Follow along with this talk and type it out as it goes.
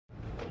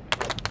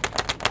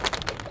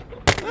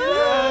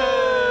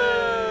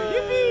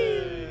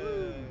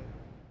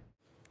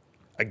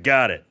I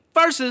got it.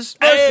 Versus.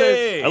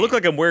 Hey! I look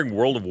like I'm wearing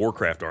World of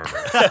Warcraft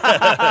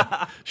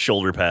armor.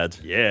 Shoulder pads.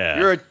 Yeah.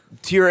 You're a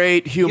tier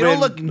 8 human. You don't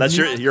look.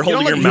 You're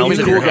holding your mouse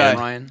in cool your guy. hand.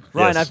 Ryan.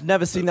 Ryan, Yes. I've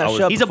never seen that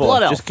shirt He's a before.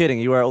 blood elf. Just kidding.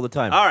 You wear it all the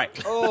time. All right.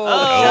 Oh,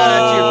 shout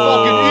out to your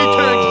fucking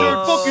E-Tank,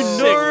 dude. Fucking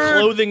Sick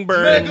clothing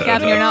burn.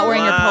 Gavin, you're not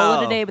wearing your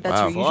polo today, but that's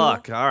your usual.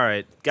 Fuck. All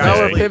right. Power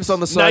Guys, Hey. pimps on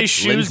the side. Nice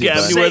shoes, Lindsay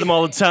Gavin. does. You wear them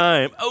all the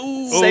time.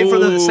 Oh. save it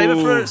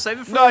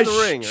for Nice the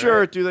ring.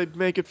 shirt. Do they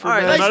make it for All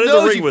right, men? I'm not Nice in the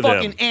nose, ring you with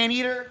fucking him.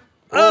 anteater.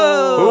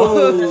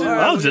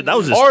 That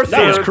was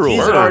cruel.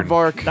 He's an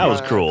aardvark. That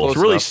was cruel. It's Close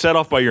really enough. set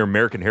off by your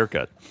American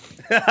haircut.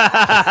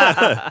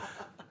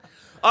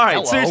 All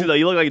right, seriously though,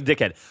 you look like a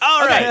dickhead.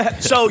 All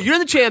right, so you're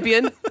the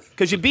champion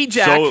because you beat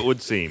Jack. So it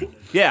would seem.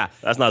 Yeah,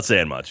 That's not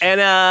saying much.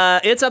 and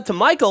it's up to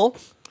Michael,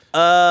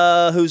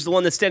 who's the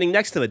one that's standing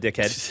next to the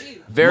dickhead.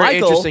 Very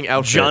Michael, interesting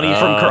outfit. Johnny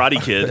from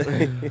Karate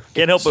Kid.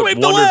 Can't help but Sweep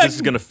the wonder if leg. this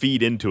is going to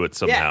feed into it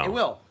somehow. Yeah, it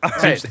will.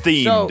 Seems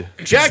themed. So,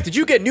 Jack, did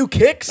you get new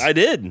kicks? I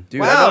did.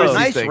 Dude, I wow, noticed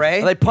these nice, things.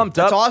 Ray. Are they pumped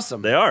That's up?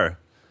 awesome. They are.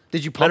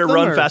 Did you pump Better them,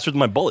 run or faster than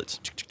my bullets.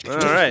 All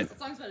right.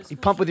 You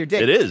pump with your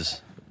dick. It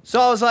is. So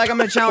I was like, I'm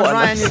gonna challenge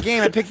Ryan in the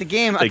game. I picked the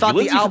game. I Thank thought you. the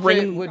Lindsay, for outfit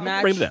bringing- would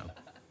match. Bring it down.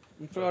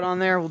 You throw it on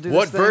there. We'll do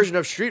What this thing. version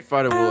of Street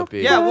Fighter will it be?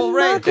 Yeah, well,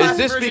 Ray. Is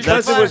this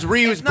because it was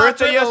Ryu's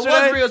birthday yesterday?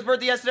 It was Ryu's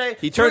birthday yesterday.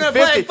 He turned We're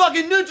gonna 50. play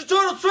fucking Ninja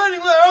Turtles training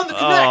layer on the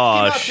Connect. Came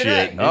Oh, out shit.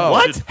 today. Oh.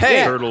 What? Ninja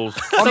Hey. Turtles.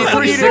 On the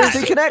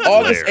 360 Connect.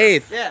 August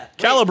 8th. Yeah.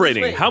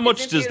 Calibrating. Wait, How it's much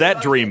in does theaters that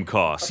on dream Thursday.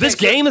 cost? This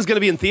game is going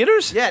to be in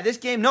theaters. Yeah, this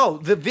game. No,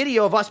 the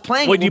video of us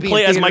playing. Wait, will you be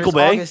play in as theaters Michael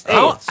Bay? August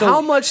 8th. So,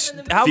 How much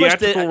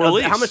Theatrical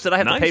release. How much did I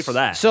have to pay Nice. for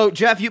that? So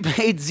Jeff, you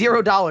paid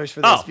 $0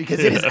 for this Oh. because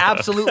it is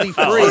absolutely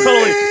free.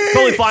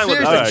 totally fine with Seriously,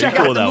 that. Alright, check you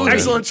cool out with the that one. movie.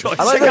 Excellent choice.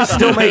 I like Check they out the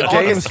still movie make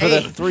games August for the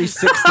 8th.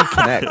 360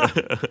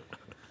 Connect.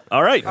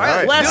 All right. All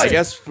right, Last- I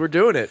guess we're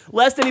doing it.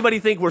 Lest anybody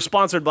think we're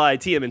sponsored by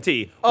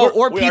TMNT. Oh,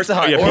 or We are- Pizza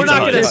Hut. yeah, We're Pizza not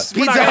Hut. gonna Pizza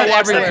Pizza Hut Hut watch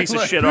everywhere. that piece of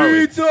Look, shit, are we?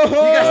 You guys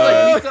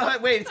like Pizza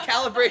Hut? Wait, it's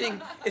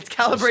calibrating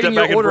Step back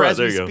your and order forth. as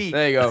There we you go. speak.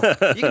 There you go. You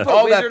can put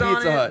All that Wizard on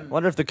Pizza it. Hut.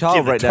 Wonder if the Give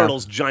car the right now.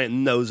 turtles giant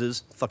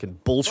noses. Fucking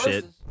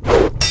bullshit.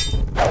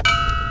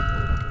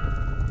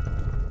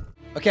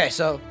 Okay,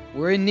 so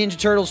we're in Ninja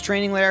Turtles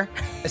training lair.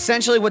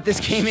 Essentially, what this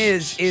game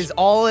is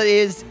all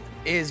it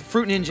is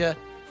Fruit Ninja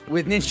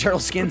with Ninja Turtle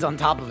skins on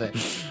top of it.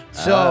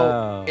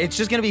 So it's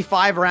just gonna be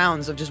 5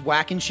 rounds of just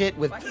whacking shit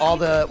with all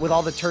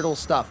the turtle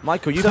stuff.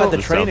 Michael, you've So- had the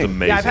That sounds training.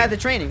 amazing. Yeah, I've had the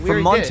training. We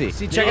From already did Monty. it.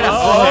 See, check it out.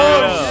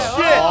 Oh,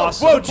 shit.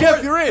 Awesome. Whoa,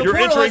 Jeff, you're in. You're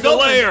Portal entering is the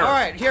open. lair. All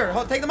right, here,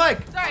 take the mic.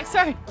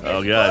 Sorry.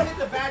 Oh, God. Hit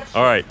the bad shit.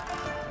 All right.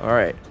 All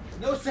right.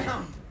 No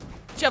sound.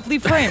 Jeff,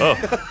 leave frame. Oh.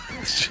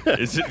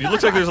 It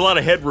looks like there's a lot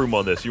of headroom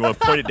on this. You want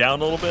to point it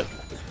down a little bit?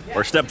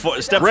 Or step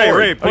forward?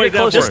 Ray, Point it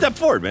down. closer. Just step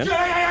forward, man.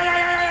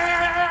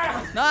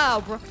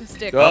 No, broke the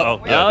stick.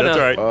 Uh-oh. Yeah, Oh,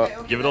 that's no. all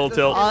right. Give it a little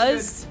tilt.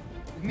 Us.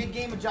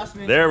 Mid-game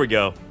adjustment. There we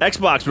go.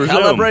 Xbox resume.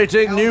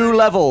 Calibrating new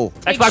level.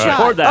 Big Xbox shot.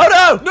 record that.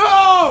 Oh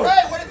no! No!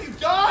 Hey, what have you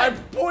done?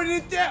 Pointed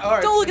it down. All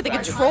right. Don't look at the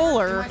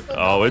controller.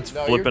 Oh, it's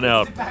flipping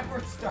out. Is it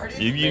backwards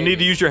started? You need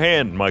to use your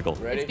hand, Michael.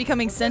 Ready? It's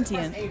becoming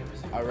sentient.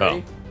 All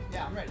right. Oh.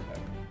 Yeah, I'm ready.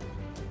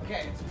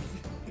 Okay.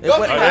 It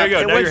went, there you go.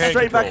 it Now went your hand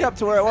straight back control. up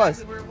to where it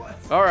was.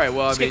 All right.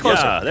 Well, I mean,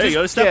 Yeah, there you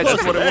go. Step yeah, closer.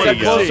 just There step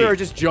you go. closer or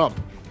just jump.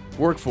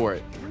 Work for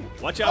it.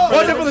 Watch out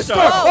Watch out for the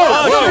start.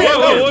 Oh, Oh, shit. shit.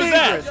 What was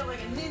Dangerous. that?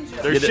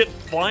 There's shit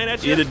flying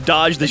at You you. had to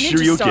dodge the Ninja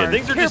Shoryuken. star.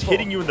 Things are just Careful.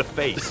 hitting you in the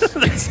face. That's a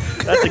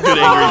good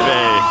angry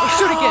bay.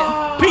 Shoot again.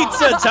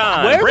 Pizza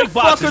time. Where Break the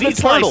fuck boxes. are the Eat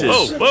slices.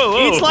 turtles? Whoa, whoa,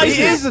 whoa. Eat slices.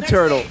 He is a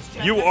turtle.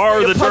 You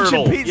are the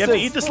punching turtle. You have to pizzas.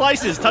 eat the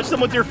slices. Touch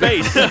them with your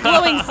face.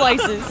 Glowing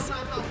slices.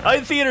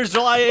 In theaters,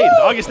 July 8th,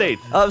 August 8th.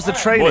 That was the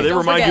training. Boy, they Don't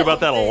remind you forget. about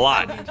that a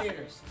lot.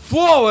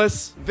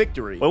 Flawless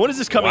victory. Wait, when is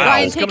this coming Wow. out?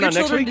 Ryan, It's take coming your out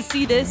next children week? to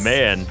see this.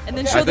 Man. And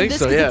then I show them think this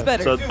so, because yeah. it's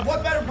better. So Dude,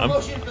 what better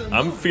promotion for the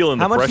I'm feeling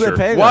the How much do pressure.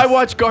 they pay? Why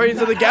watch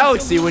Guardians of the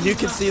Galaxy when you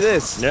can see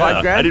this? Yeah,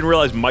 5 grand? I didn't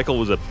realize Michael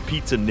was a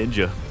pizza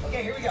ninja.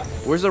 Okay, here we go.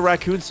 Where's the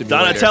raccoon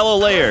simulator? Donatello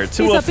Layer,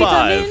 Pizza, pizza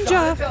 205.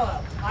 ninja.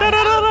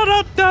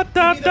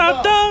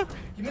 Da-da-da-da-da-da-da.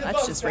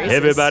 That's just racist.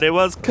 Everybody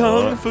was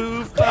kung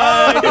fu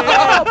fighting.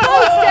 Oh,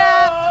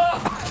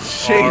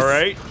 post All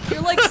right.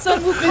 You're like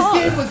Sun This game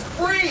Wukong. was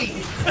free.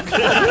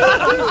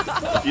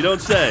 You don't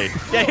say.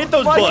 Yeah, hit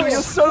those Michael, books.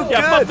 you're so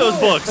Yeah, fuck good. those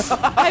books.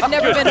 I've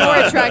never been more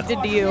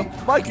attracted to you.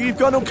 Michael, you've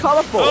gone all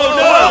colourful. Oh,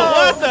 no.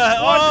 What the?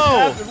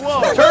 Oh.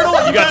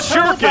 Turtle. You got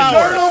shuriken.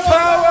 Turtle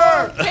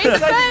power! Paint the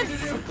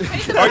fence.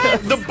 Paint the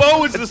fence. The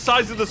bow is the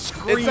size of the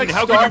screen. It's like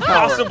How star could you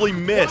power. possibly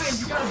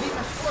miss?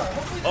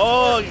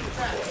 Oh,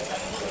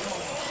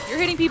 You're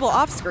hitting people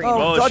off screen.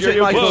 Oh, oh, dodge it,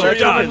 Shiryu- Michael. whoa, They're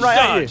jumping dodge, right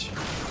at you.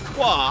 dodge.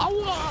 Wah,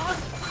 wah.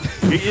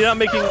 You're not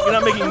making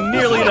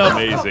nearly enough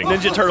amazing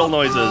Ninja Turtle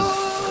noises.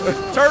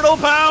 Turtle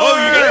power! Oh,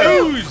 you got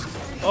oozed.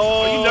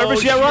 Oh, Are you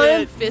nervous yet,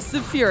 Ryan? Fists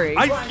of Fury.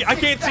 I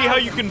can't see how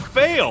you can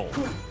fail.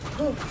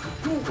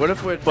 What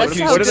if we? That's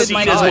you how succeed good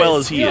my as dog well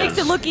is. as he makes is.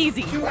 it look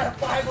easy.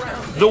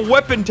 The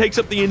weapon takes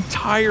up the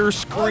entire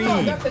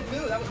screen.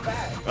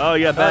 Oh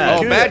yeah, bad.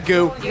 Oh, bad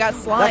goo. You got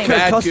slime. That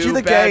Bad cost goo. you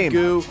the bad game.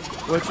 goo.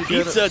 What you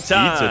doing? Pizza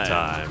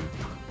time.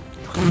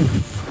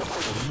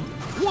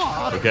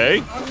 Okay.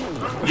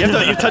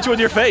 You touch it with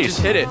your face.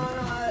 Just hit it.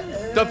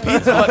 The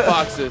Pizza Hut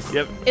boxes.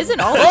 Yep. Isn't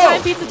all the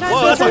time pizza time?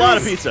 Whoa, that's a lot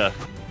of sometimes? pizza.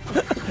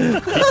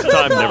 Pizza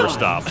time never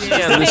stops.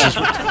 Damn, this is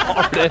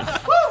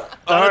retarded.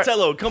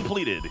 Donatello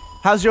completed.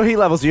 How's your heat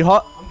levels? Are you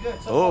hot? I'm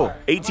good. So Oh, far.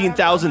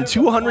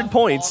 18,200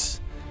 points.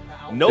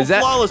 No Is that-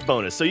 flawless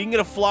bonus, so you can get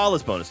a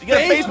flawless bonus. You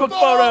get a Facebook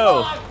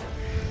photo. Oh,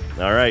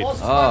 All right. also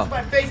sponsored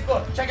by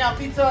Facebook. Check out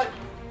Pizza Hut,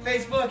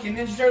 Facebook, and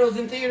Ninja Turtles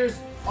in theaters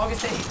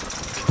August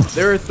 8th.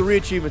 There are 3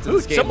 achievements in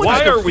this game. Someone Why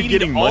just are we graffitied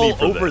getting money all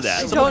for over this?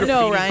 that? I Someone don't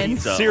know, graffitied Ryan.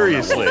 pizza.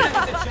 Seriously. It's a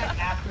check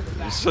after the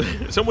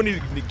fact. Someone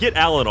needs to get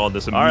Alan on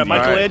this All right,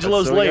 immediately.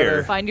 Michelangelo's so we gotta-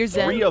 lair. Find your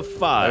zen. 3 of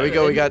 5. There we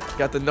go. We got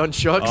the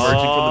nunchucks. Oh,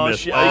 Searching for the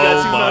mist. shit. Oh, you got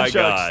Oh two my nunchucks.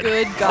 God.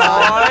 Good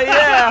God. Oh,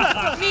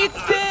 yeah. Meat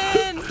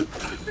spin.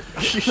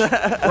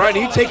 Ryan, are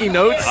you taking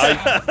notes?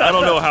 I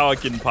don't know how I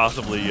can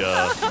possibly.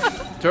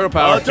 Turtle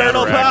power. Oh,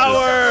 turtle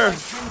power.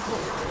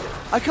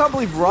 I can't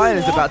believe Ryan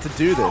is about to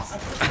do this.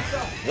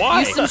 Why?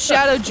 Use some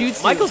shadow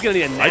jutsu. Michael's gonna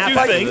need a nap. I do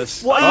after things.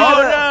 this. What Oh are you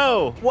gonna,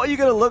 no! What are you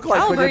gonna look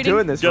like when you're Calibrating.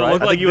 doing this, Gonna Ryan?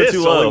 look like you went this,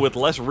 too low. only with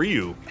less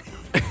Ryu.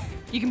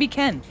 You can be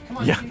Ken. Come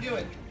on, Yeah. you can do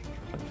it.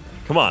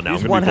 Come on now.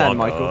 Use I'm one gonna be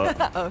hand, Blanca.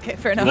 Michael. Oh, okay,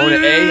 fair enough. Going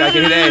to A. I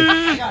can hit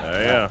A. You got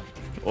it. Yeah.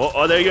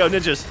 Oh, there you go,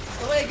 ninjas.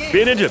 Delay game.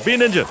 Be a ninja. Be a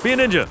ninja. Be a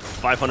ninja.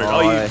 500. Oh,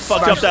 Oh, you yeah.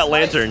 fucked up that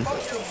lantern.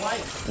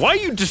 Why are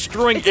you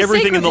destroying It's a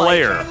everything in the sacred light.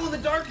 lair? Travel in the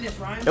darkness,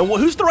 Ryan. And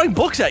who's throwing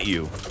books at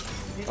you?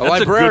 A That's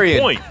librarian.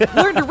 a good point.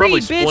 Learn to Probably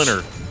read,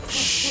 bitch.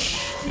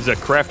 Splinter. He's a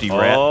crafty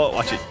rat. Oh,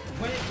 watch it.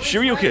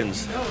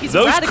 Shurikens. He's a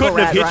Those radical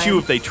couldn't have rat, hit you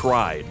Ryan. if they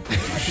tried.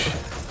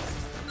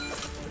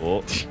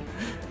 Oh.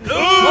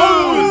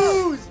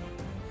 Ooze!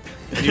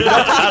 You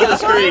ducked out of the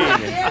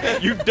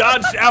screen. You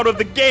dodged out of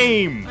the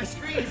game. My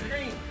screen is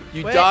green.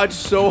 You dodged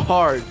so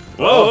hard.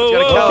 Whoa,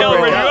 gotta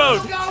calibrate.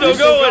 calibrate. You're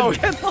Still going.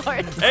 Good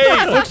lord.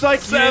 8. Looks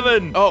like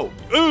 7. Oh,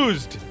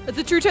 Oozed. It's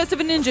a true test of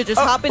a ninja. Just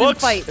hop in and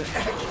books. fight.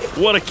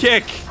 What a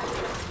kick.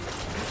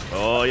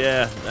 Oh,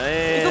 yeah.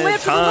 And lamp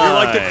to the time. You're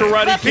like the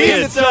Karate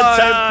Kid. Pizza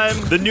time.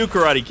 The new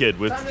Karate Kid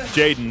with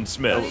Jaden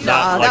Smith.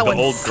 Nah, Not that like the one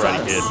old Karate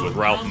sucks. Kid with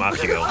Ralph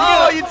Macchio.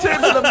 Oh, you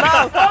turned to the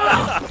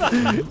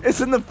mouth.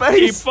 It's in the Keep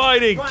face.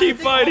 fighting. Ryan,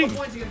 Keep I think all the fighting.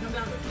 points are gonna come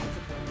down to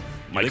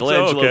pizza.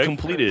 Michelangelo Okay.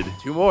 completed.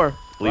 2 more.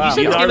 Believe Wow.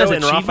 you You beat said Leonardo this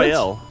and game has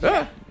Raphael.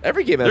 Yeah,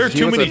 every game has There are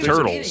too many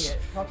achievements. turtles.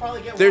 I'll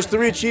probably get There's one.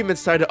 3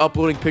 achievements tied to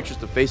uploading pictures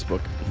to Facebook.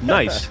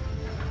 Nice.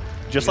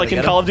 Just like in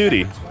get Call of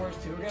Duty.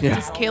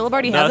 Does Caleb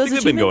already No, have I those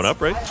think they've been going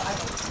achievements? up,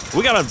 right?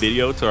 We got on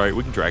video. It's all right.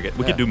 We can drag it.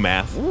 We can do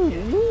math.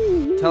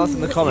 Tell us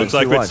in the comments. Looks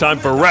like who it's won. time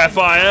for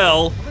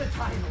Raphael.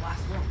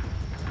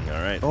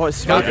 All right. Oh,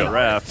 it's Got smoking. the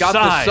ref. Got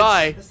Size. the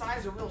sigh. The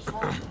sides are real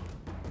small.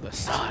 The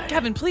sigh.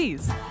 Kevin,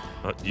 please.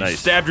 You Nice.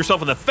 stabbed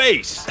yourself in the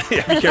face.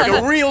 Like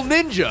a real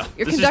ninja.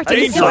 You're This is conducting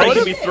a dangerous. How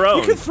simulation. can be thrown?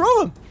 You can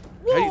throw him.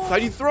 How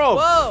do you throw him?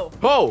 Whoa.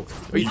 Oh,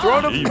 are you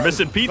throwing him? You're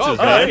missing pizzas, Oh, Oh,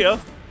 there man. you go.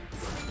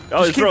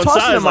 Oh, he's keep throwing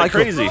tossing size him, like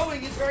Michael. crazy.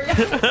 Throwing is very.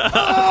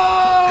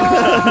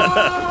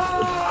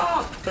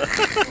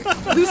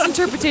 Loose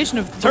interpretation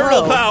of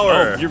Turtle throw. power.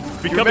 Oh, you're You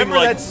becoming remember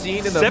like that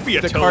scene in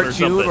sepia the tone or cartoon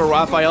something. where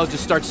Raphael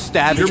just starts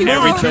stabbing You're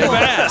moving too everything?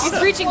 fast.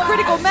 He's reaching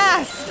critical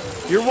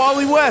mass. You're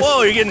Wally West.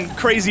 Whoa, you're getting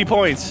crazy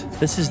points.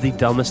 This is the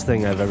dumbest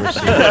thing I've ever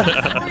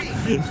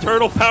seen.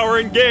 Turtle power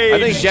engaged. I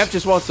think Jeff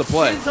just wants to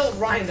play. Until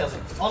Ryan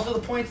doesn't. Also, the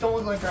points don't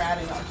look like they're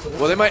adding up. So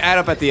Well, they might add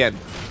up at the end.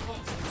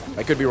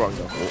 I could be wrong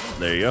though.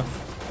 There you go.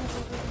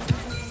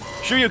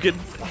 Sure you can.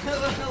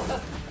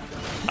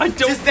 I don't.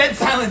 just dead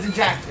silence and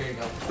Jack. There you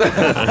go.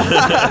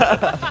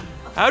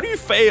 How do you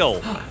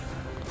fail?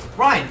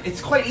 Ryan,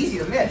 it's quite easy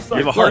to miss. You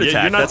have a heart You're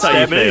attack. not That's how you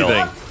stabbing fail.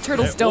 anything.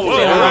 Turtles don't Whoa,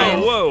 fail, Ryan.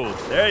 whoa,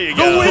 whoa. There you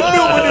go.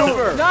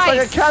 maneuver. Nice.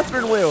 Like a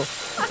Catherine wheel.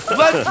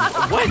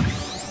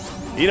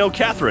 You know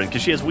Catherine,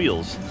 because she has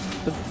wheels.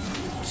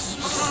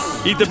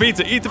 Eat the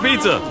pizza. Eat the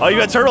pizza. Oh, you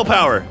got turtle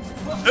power.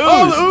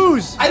 Oh, the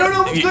ooze. I don't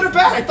know if it's good or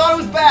bad. I thought it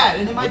was bad,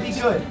 and it might be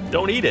good.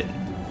 Don't eat it.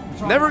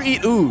 Never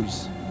eat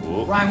ooze.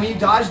 Ryan, when you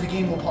dodge, the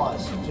game will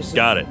pause. Just so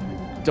Got it.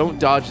 Don't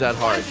dodge that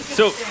hard.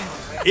 So,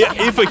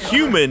 if a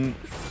human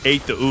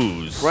ate the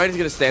ooze, Ryan's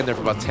gonna stand there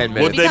for about 10 would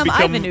minutes. they Become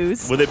become? Ivan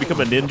Ooze. Would they become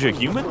a ninja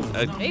human?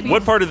 Maybe.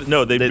 What part of the,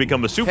 no? They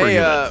become a Hey,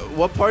 superhuman.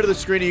 what part of the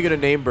screen are you gonna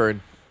name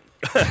burn?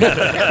 Good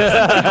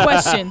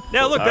question.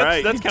 Now look, All that's,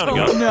 right. that's counting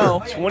Oh, up.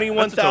 no.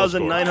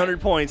 21,900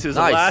 points is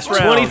Nice. the last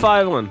round.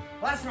 25-1.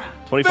 last round.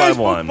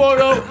 25-1.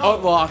 photo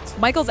unlocked.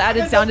 Michael's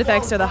added sound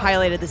effects are the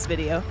highlight of this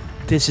video.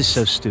 This is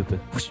so stupid.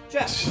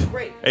 Jeff,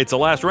 great. It's the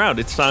last round.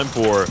 It's time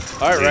for. All right,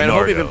 Ryan. I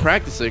hope you've Leonardo. been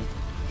practicing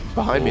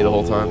behind me the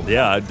whole time.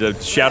 Yeah, the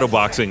shadow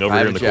boxing over I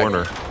here in the haven't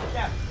corner.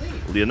 Jeff,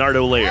 please.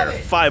 Leonardo Lair,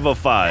 5 of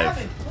 5.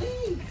 Kevin,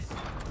 please.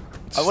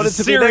 I wanted to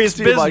be Serious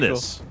next to you, Michael.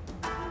 business.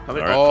 I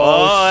mean, All right.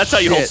 Oh, that's how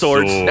you hold shit.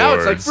 swords. Now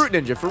it's like Swords.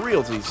 Fruit Ninja for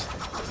realties.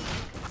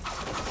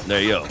 There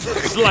you go.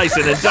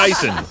 Slicing and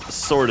dicing.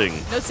 Sorting.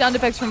 No sound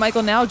effects from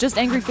Michael now, just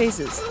angry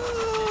faces.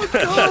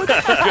 Good.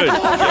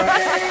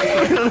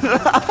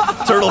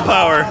 Turtle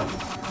power.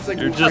 It's like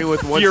You're Wolverine just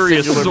with one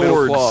furious singular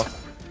middle swords. claw.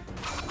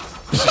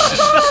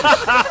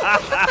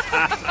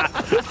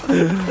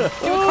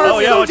 Oh,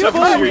 yeah, watch out for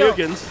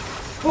Shoryukens.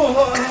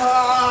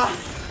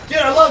 Dude,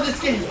 I love this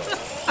game.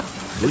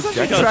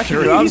 Tracking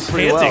your arms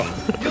pretty well.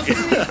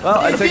 Well,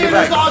 I take it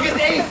back. August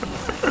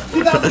 8th,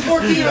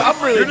 2014.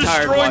 I'm really You're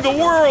tired. destroying the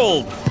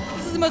world.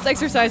 This is the most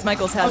exercise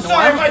Michael's had I'm in a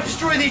sorry while. if I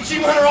destroy the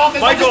Achievement Hunter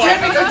office. Michael, I just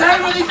can't be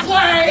content with these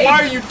plays. Why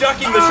are you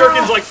ducking? The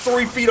shuriken's like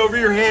 3 feet over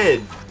your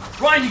head.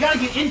 Ryan, you gotta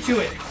get into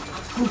it.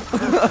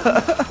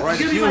 Right,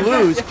 if you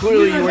lose,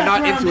 clearly you were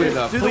not into it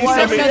enough. Do the Please wire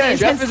tell me again.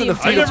 Jeff is in the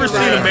I've field. never seen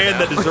a man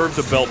that deserves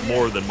a belt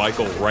more than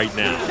Michael right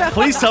now.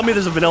 Please tell me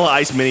there's a Vanilla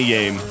Ice mini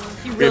game.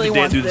 He We really have to dance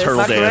wants through the this.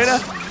 turtle Macarena?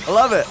 dance. I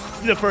love it.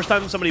 The first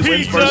time somebody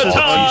wins Pizza versus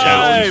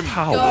time!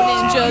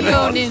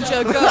 Go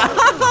ninja, go.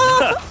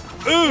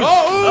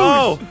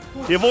 Oh,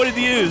 he avoided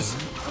the ooze.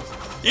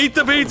 Eat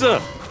the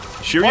pizza.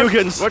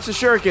 Shoryukens. What's the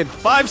shuriken?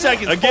 5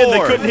 seconds. Again, 4, they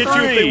couldn't hit you if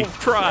 3, they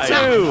tried.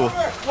 2,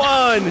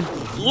 1.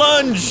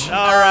 Lunge.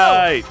 All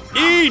right.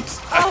 Eat.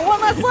 Oh, one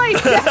last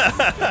slice.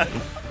 Yes.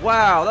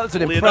 Wow, that was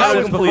an Leonardo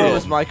impressive completed.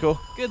 performance, Michael.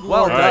 Good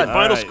Well lord. All right, done.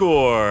 final right.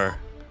 score.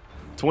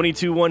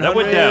 22,100. That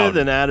went down.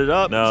 Then added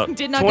up. No,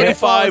 Did not get a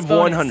flawless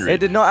bonus. 25,100. It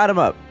did not add him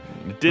up.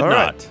 did All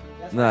right.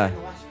 not.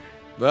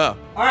 No. Oh.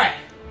 All right,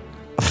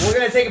 we're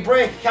gonna take a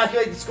break.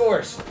 Calculate the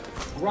scores.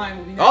 Ryan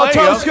will be next. Oh,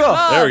 Total there you go.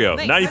 score. There we go.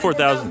 thanks.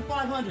 94,000.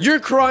 500. Your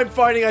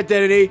crime-fighting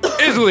identity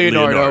is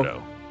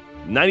Leonardo.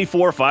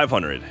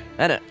 94,500.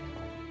 And it.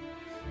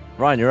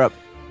 Ryan, you're up.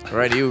 All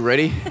right, you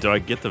ready? Do I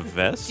get the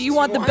vest? Do you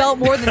want the belt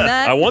more than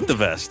that? I want the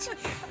vest.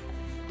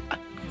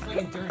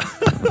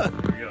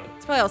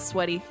 It's probably all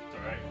sweaty.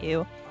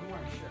 Ew.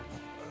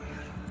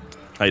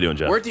 How you doing,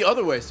 Jeff? Work the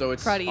other way, so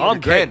it's Proud of you.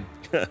 I'm Ken.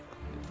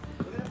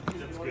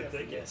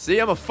 See,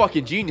 I'm a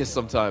fucking genius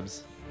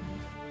sometimes.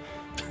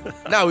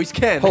 No, he's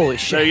Ken. Holy There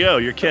shit. you go.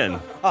 You're Ken.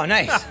 Oh,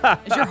 nice.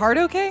 Is your heart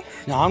okay?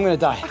 No, I'm gonna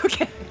die.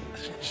 Okay.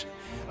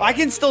 I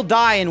can still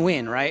die and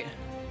win, right?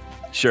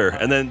 Sure.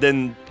 And then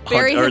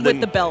Bury hunt, or him then,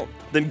 with the belt.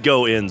 Then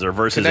go ins or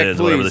versus Connect,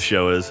 ins, whatever the please.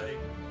 show is.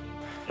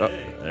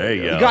 There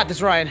you go. You got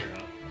this, Ryan.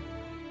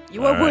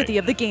 You are All right. worthy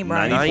of the game,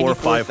 Ryan.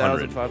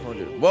 94,500.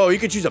 94,500. Whoa, you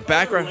could choose a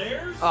background.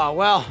 Oh,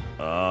 well.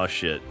 Oh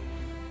shit.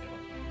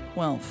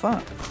 Well,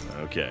 fuck.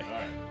 Okay.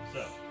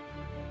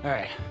 All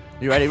right.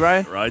 You ready,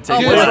 Ryan? Right. Oh,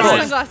 Take where's it. my Ryan.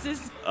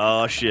 sunglasses?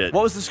 Oh shit.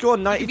 What was the score?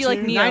 could 92? be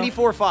like Neo.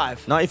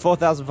 94.5.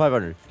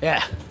 94,500. Yeah.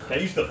 Can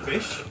I use the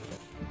fish?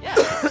 Yeah. I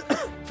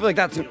feel like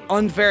that's an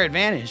unfair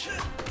advantage.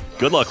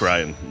 Good luck,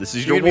 Ryan. This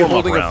is You're your gonna be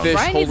warm-up holding a round. fish,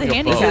 Ryan needs a holding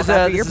handicap. bow. This is,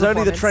 after your this is only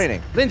the performance.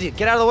 training. Lindsay,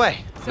 get out of the way.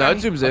 No, it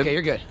zooms in. Okay,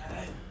 you're good.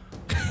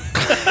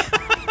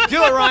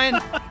 Do it, Ryan.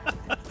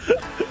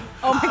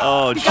 Oh my god.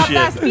 Oh He got shit.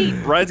 fast feet.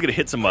 Ryan's gonna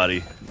hit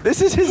somebody.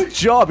 This is his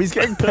job. He's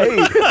getting paid.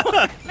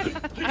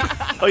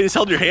 Oh, you just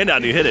held your hand out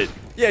and you hit it.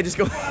 Yeah, just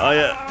go. Oh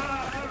yeah.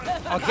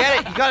 I'll get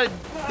it. You got it.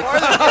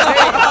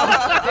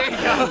 There you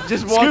go.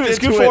 Just walk into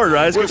Scoot it forward,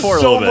 Ryan. Scoot with forward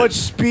a so little bit. much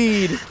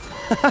speed.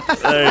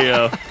 There you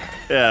go.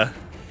 Yeah.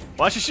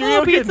 Watch your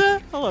Hello, Shoryuken.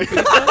 pizza. Hello,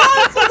 pizza.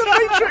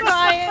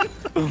 Ryan.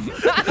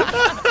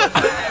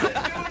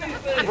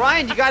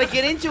 Ryan, you got to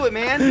get into it,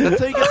 man. That's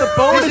how you get the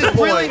bonus This is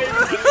really, point.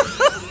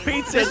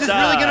 Pizza this is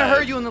really gonna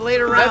hurt you in the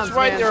later rounds. That's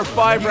right. man. There are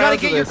 5 You got to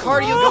rounds get of your this.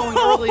 cardio going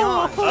early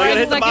on. Oh, you gotta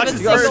hit the Ryan's not boxes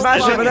giving first. a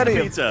Smash single him with fuck.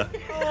 anything. Pizza.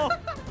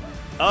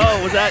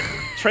 Oh, was that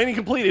training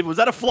completed? Was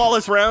that a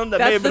flawless round? That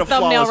may That's have been the a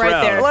flawless thumbnail right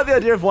round. there. I love the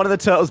idea of one of the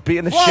turtles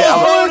beating the shit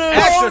out of him.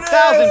 Extra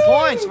 1,000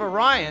 points for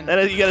Ryan.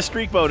 And you got a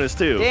streak bonus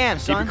too. Damn,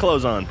 Keep son. your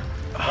clothes on.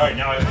 All right,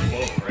 now I have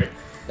a float, right?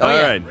 Oh, All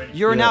yeah. right.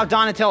 You're now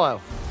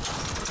Donatello.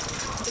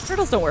 The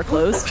turtles don't wear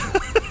clothes.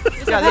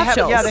 Yeah,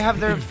 they have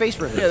their face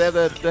ribbons. Yeah, they have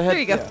the head. There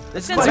you go.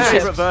 This is my Censorship.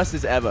 favorite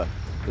verses ever.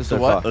 So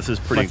what? This is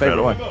pretty My favorite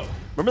incredible. one.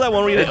 Remember that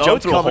one where you had to Oh, jump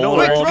it's through a coming hole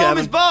over. in the Quick, wall throw him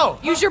his cabin? bow.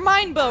 Use your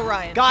mind bow,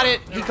 Ryan. Got it.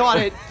 He caught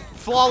it.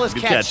 Flawless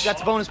Good catch. catch.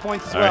 That's bonus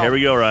points as All well. right, here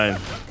we go, Ryan.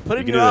 Put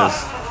You it can in do your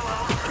this.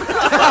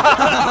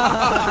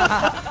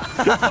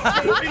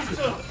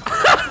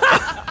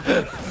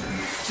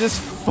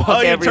 Just fuck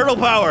Oh, you every- turtle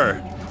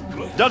power.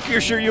 Duck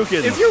your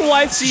Shoryuken. If your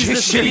wife sees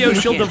this video,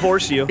 she'll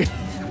divorce you.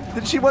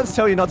 Did she once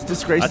tell you not to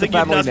disgrace I the think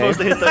you're family not name? supposed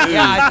to hit the ooze.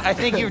 Yeah, I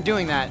think you're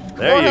doing that.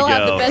 There or you he'll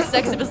have the go. best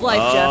sex of his life,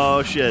 Jeff.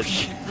 Oh shit.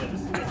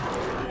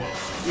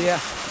 Yeah.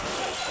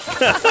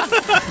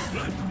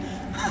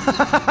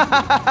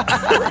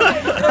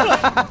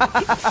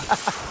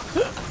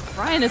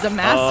 Ryan is a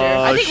master.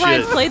 Oh, I think shit.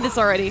 Ryan's played this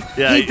already.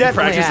 Yeah, He you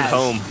definitely practice at has.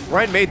 home.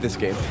 Ryan made this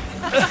game.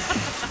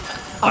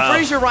 I'm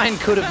pretty sure Ryan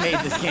could have made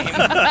this game.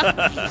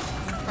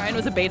 Ryan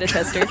was a beta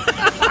tester.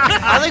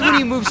 I think when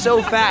you move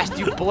so fast,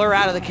 you blur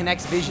out of the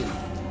Kinect's vision.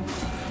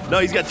 No,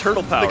 he's got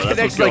turtle power. The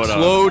That's what's Kinect's like going on.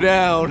 slow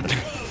down.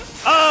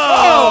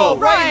 Oh,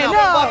 right in Ryan, the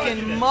no.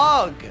 fucking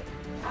mug.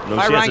 No All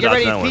right, chance Ryan, of get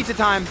ready. dodging that It's one. pizza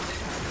time.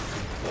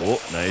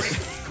 Oh,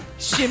 nice.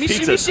 Shimmy,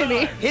 Pizza.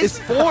 shimmy, shimmy. His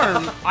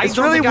form, I It's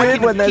don't really think I weird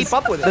can when keep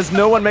up with it. there's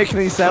no one making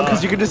any sound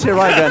because you can just hear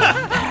Ryan going.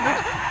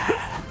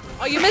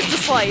 Oh, you missed a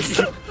slice.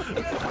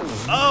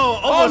 Oh,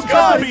 almost God,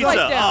 got the he sliced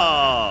pizza. down.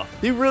 Oh,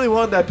 He really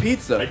wanted that I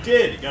pizza.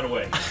 did. It got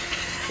away.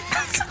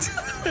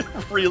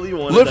 really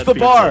wanted Lift that the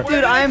pizza. bar.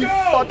 Dude, I am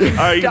fucking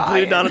All right, you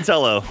completed dying.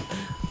 Donatello.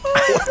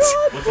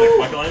 Looks like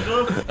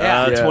Michelangelo.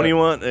 Yeah.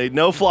 21.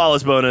 No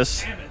flawless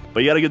bonus,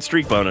 but you got a good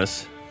streak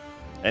bonus.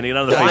 And you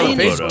got another Ryan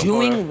Facebook is photo.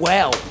 doing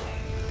well.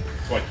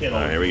 So I can't.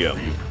 All right, here we go.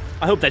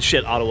 I hope that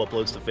shit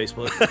auto-uploads to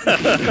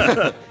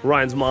Facebook.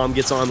 Ryan's mom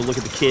gets on to look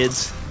at the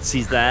kids,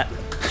 sees that.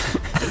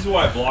 This is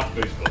why I blocked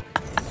Facebook.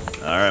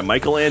 All right,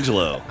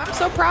 Michelangelo. I'm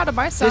so proud of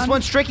my son. This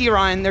one's tricky,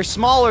 Ryan. They're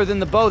smaller than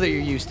the bow that you're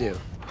used to.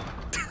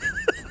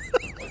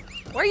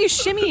 Why are you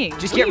shimmying?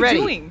 Just What get are ready.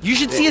 you doing? You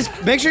should see his.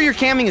 Make sure you're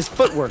camming his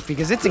footwork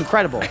because it's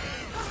incredible.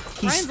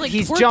 Ryan's like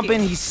he's twerking. jumping,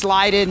 he's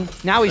sliding.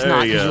 Now he's There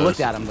not he because you goes. looked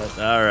at him. But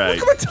All right.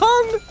 Look at my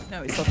tongue.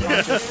 No, he's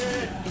self-conscious.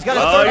 he's got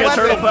a Oh, third you got weapon.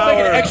 turtle It's like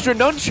power. an extra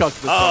nunchuck.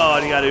 This Oh,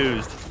 and he got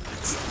oozed.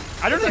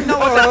 I don't even know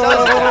what that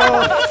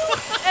does.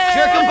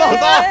 Jerk them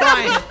both off,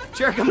 Ryan.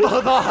 Jerk them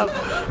both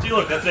off. See,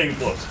 look, that thing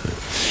floats.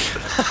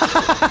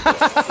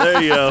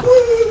 There you go.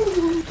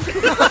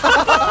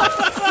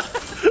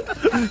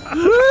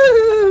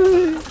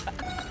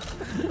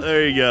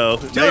 There you go.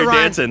 Do Now it, you're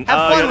Ryan. dancing. Have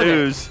Oh, fun I got with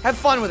ooze. it. Have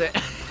fun with it.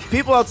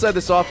 People outside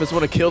this office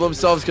want to kill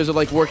themselves because they're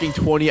like working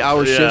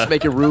 20-hour Yeah. shifts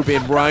making Ruby,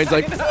 and Brian's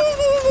like,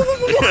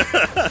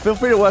 Feel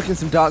free to work in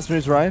some dance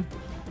moves, Ryan.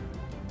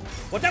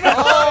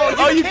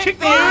 Oh, you kicked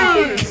the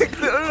ooze.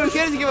 You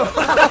can't give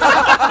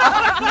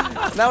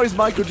a. Now he's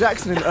Michael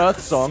Jackson in Earth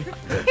Song.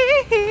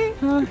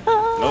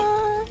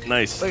 Oh,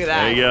 nice. Look at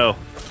that. There you go.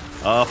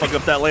 Oh, fuck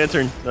up that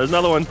lantern. There's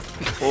another one.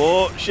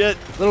 Oh, shit.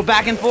 Little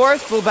back and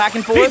forth. Little back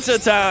and forth. Pizza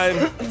time.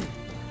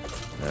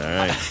 All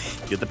right.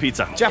 Get the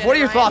pizza. Jeff, what are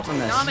your thoughts on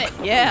this? Nom it.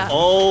 Yeah.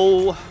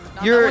 Oh,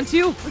 Nom you're- that one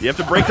too. you have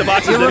to break the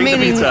boxes You're to eat the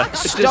remaining pizza.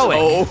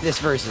 stoic this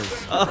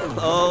versus.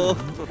 Oh.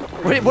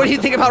 What do you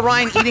think about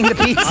Ryan eating the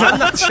pizza? I'm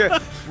not sure.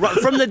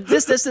 From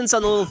this distance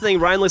on the little thing,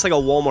 Ryan looks like a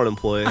Walmart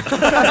employee.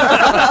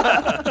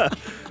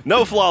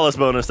 No flawless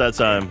bonus that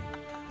time.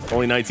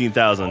 Only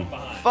 19,000.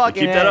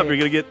 Fucking Keep that up, A. you're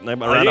going to get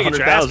around you get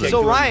your ass 100,000.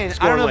 So Ryan, I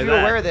Scoring don't know like if you're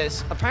that. aware of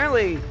this.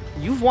 Apparently,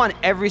 you've won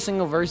every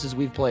single versus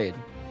we've played.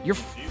 You're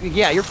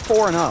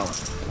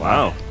 4-0.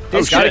 Wow.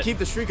 "This Oh, gotta shit. keep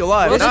the streak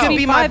alive." Well, This No. could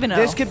be my 5-0.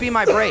 this could be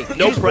my break. You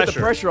No just put the pressure.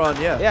 pressure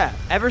on, yeah. Yeah,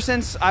 ever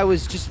since I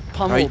was just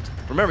pummeled Right.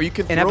 Remember, you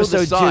can in throw episode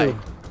the side.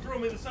 2. Throw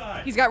me the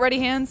side. He's got ready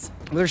hands.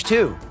 There's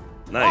 2.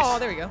 Nice. Oh,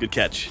 there we go. Good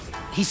catch.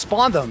 He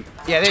spawned them.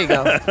 Yeah, there you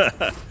go.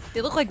 They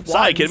look like wands.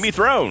 Side can be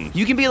thrown.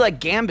 You can be like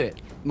Gambit,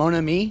 Mon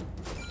Ami.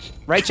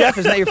 Right, Jeff?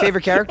 Isn't that your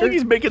favorite character? Look,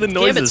 he's making the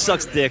Gambit noises.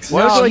 sucks dicks.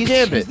 Why would you like he's,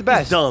 Gambit? he's the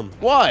best. Dumb.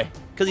 Why?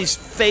 Because he's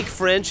fake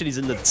French and he's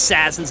in the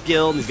Assassin's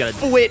Guild and he's got a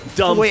Fwit,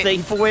 dumb fwit,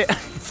 thing. fwit.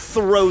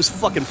 Throws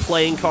fucking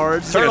playing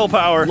cards. He's Turtle like a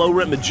power.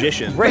 Low-rent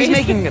magician. Ray's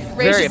making a Ray's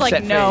very just like,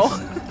 upset no.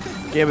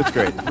 face. Gambit's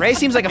great. Ray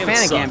seems like a Gambit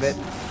fan sucks. of Gambit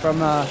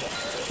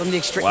from the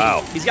extreme.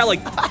 Wow. He's got like,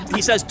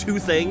 he says 2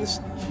 things.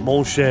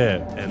 Mon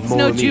cher and It's mon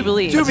no ami.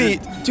 Jubilee. To be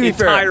entire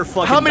fair,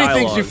 fucking how many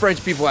things do dialogue.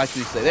 French people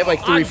actually say? They have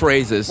like 3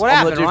 phrases. What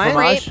happened, Omelette du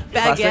Ryan? fromage.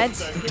 Great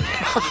baguette.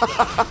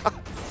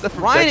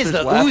 Ryan is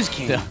the Dexter's ooze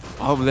king.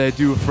 Omelette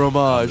du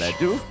fromage.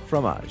 Du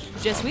fromage.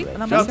 Je suis un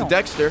Shout out to amazon.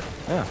 Dexter.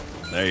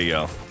 There you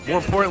go. More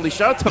importantly,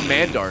 shout out to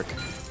Mandark.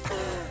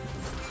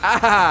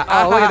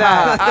 Oh, look at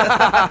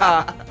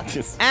that.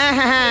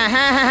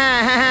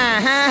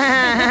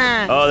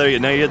 Oh, there you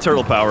go. Now you get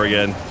turtle power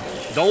again.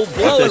 Don't Fuck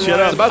blow that it, shit Ryan.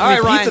 up. It's about to All be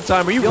right, Ryan. pizza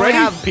time. Are you You only ready?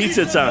 have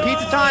Pizza time.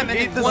 pizza time and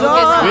Eat then the one zone.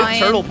 more With Ryan.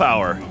 turtle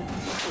power.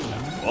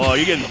 Oh,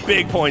 you're getting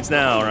big points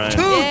now, Ryan.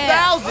 2,000.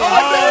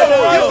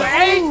 Oh, You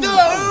ate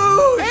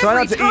the ooze. Try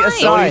not to eat a time. Don't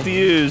side. need to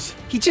use.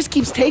 He just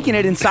keeps taking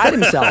it inside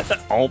himself.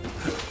 Oh,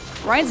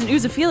 Ryan's an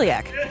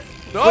oozophiliac.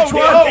 Which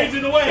one? Cade's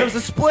in the way. There was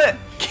a split.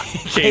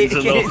 Caden's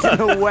in Caden's in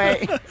the the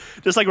way.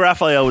 Just like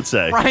Raphael would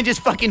say. Ryan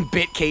just fucking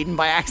bit Caden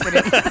by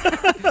accident.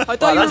 I thought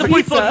That's you a were pretty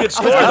pizza. fucking good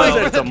score.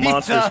 That's a the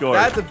monster pizza. score.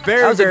 That's a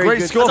very, That was a very great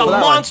good score That's for a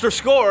that one. monster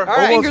score. All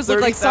right. Fingers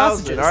look like 30,000.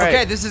 sausages. All right.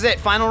 Okay, this is it.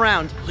 Final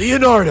round.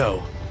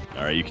 Leonardo.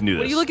 All right, you can do this.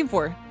 What are you looking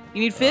for? You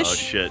need fish? Oh,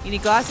 shit. You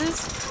need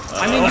glasses?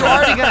 I mean, you're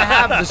already gonna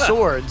have the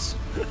swords.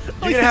 You're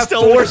gonna have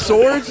still 4 with-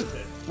 swords?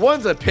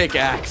 One's a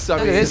pickaxe. I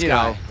Look mean, at this you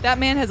guy. know. That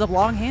man has a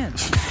long hand.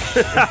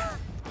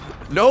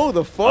 No,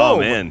 the foam. Oh,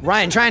 man.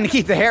 Ryan trying to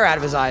keep the hair out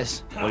of his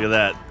eyes. Look at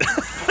that. I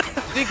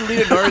think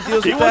Leonardo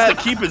deals He with wants that.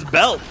 to keep his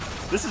belt.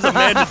 This is a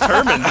man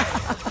determined.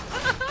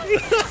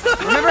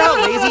 Remember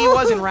how lazy he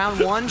was in round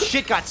 1?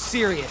 Shit got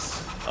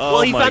serious. Oh,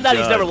 Well, he my found out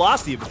he's God. never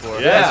lost to you before.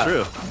 Yeah, Yeah. that's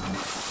true.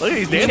 Look at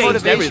these He dancing.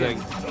 changed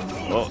everything.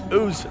 Oh,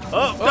 ooze.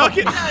 Oh, duck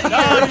it.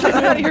 Get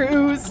out of here,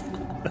 ooze.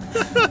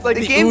 It's like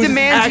The game ooze is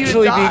demands you to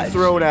actually being dodge.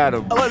 thrown at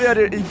him. I like the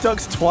idea he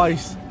ducks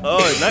twice.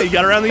 Oh, now you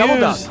got around the Double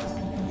ooze. duck.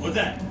 What's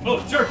that?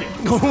 Oh, jerking.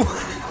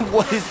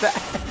 What is that?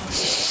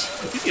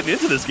 He's getting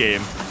into this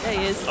game. Yeah,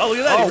 he is. Oh, look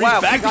at that. Oh, he wow,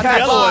 reached back big to the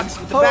cat other one. box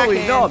with the Holy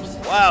backhand.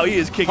 knobs. Wow, he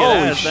is kicking Holy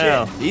ass shit.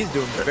 now. He's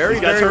doing very,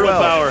 He's got very turtle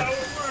well. power.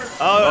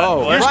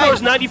 Oh, Your what?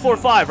 score's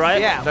 94.5, right?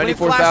 Yeah, when it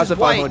flashes 94,500.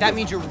 white, that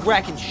means you're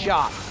wrecking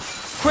shot.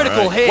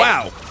 Critical All right. hit.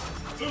 Wow.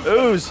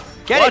 Ooze.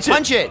 Get Watch it,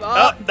 punch it.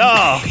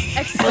 Oh.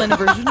 Excellent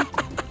version.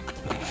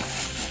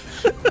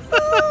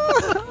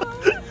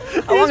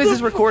 How long is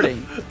this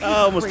recording?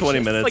 Almost 20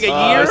 minutes. Like a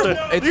year?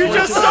 It's You way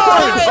just too-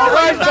 saw it. All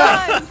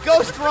right,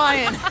 Ghost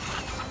Ryan.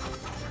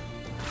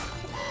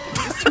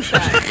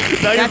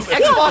 Now That's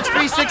Xbox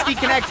 360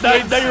 Connect. now,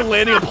 kids. now you're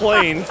landing a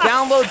plane.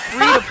 Download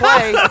free to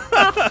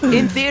play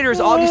in theaters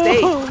August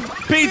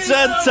 8th.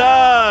 Pizza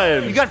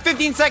time! You got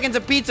 15 seconds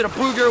of pizza to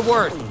prove your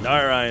worth. All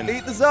right, Ryan.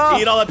 Eat this up.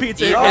 Eat all that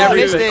pizza. Eat Oh,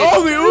 everything. missed it.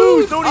 Oh, the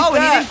ooze. Don't eat Oh,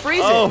 and he that. didn't freeze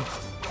it.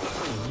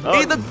 Oh,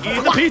 Eat the-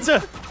 eat the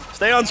pizza.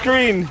 Stay on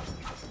screen.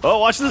 Oh,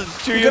 watch the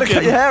You gotta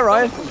cut your Shoryuken. hair,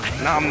 Ryan.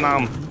 Nom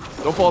nom.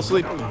 Don't fall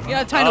asleep. You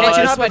got time to Oh, watch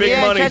Catching your up at big the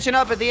end, money. catching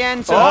up at the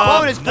end. So Oh,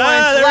 bonus points, there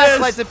last it is.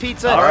 slice of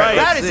pizza. All right,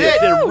 that is that's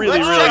it. it. Did really,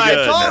 Let's really check good.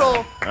 the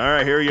total. All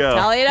right, here we go.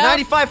 Tally it up.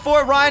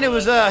 95-4, Ryan. It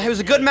was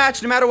a good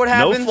match, no matter what No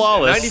happens.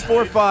 flawless.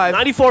 94-5.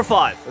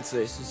 94.5. Let's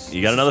see.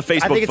 You got another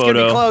Facebook I think it's photo.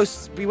 gonna be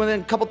close. Be within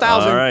a couple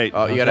thousand. All right.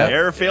 Oh, you gotta-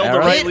 Air failed All the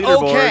right Hit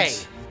leaderboards. okay.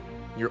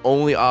 Your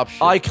only option.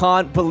 I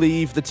can't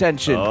believe the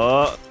tension.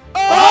 Oh,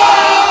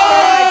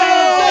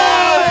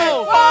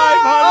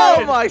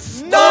 Oh my Not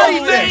stars!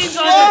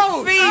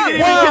 even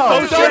Wow.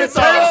 Post Sorry, it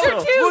sorry.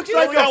 up. Looks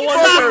like We got a one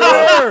fucking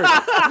nerd.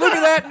 nerd. Look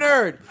at that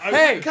nerd.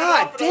 Hey,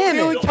 God damn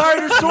feeling it.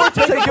 tired or sore?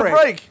 Take a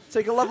break.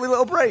 Take a lovely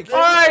little break. All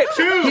right.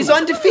 He's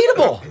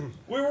undefeatable.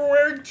 We were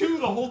wearing 2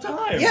 the whole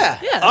time. Yeah.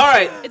 Yeah. All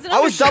right. It's an I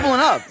was undershirt.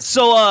 doubling up.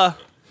 So, All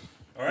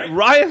right.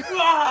 Ryan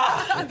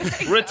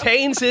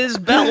retains his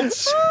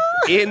belts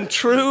in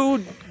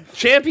true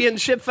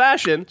championship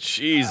fashion.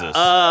 Jesus.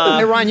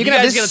 Hey, Ryan, you can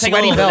have guys this gonna take a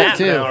sweaty little belt nap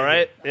too. now, all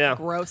right? Yeah.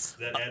 Gross.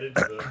 That added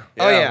to the...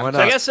 Oh yeah. why So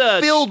I not? guess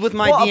Filled with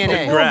my What a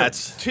DNA.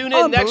 Congrats. tune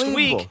in next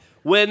Unbelievable. week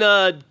when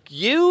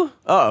you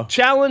Uh-oh.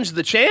 challenge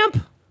the champ.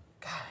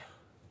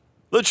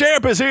 The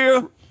champ is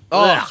here.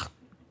 Oh,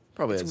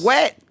 probably is.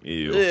 Wet.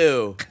 Ew.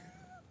 Ew.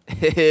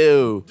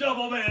 Ew.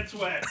 Double man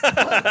sweat.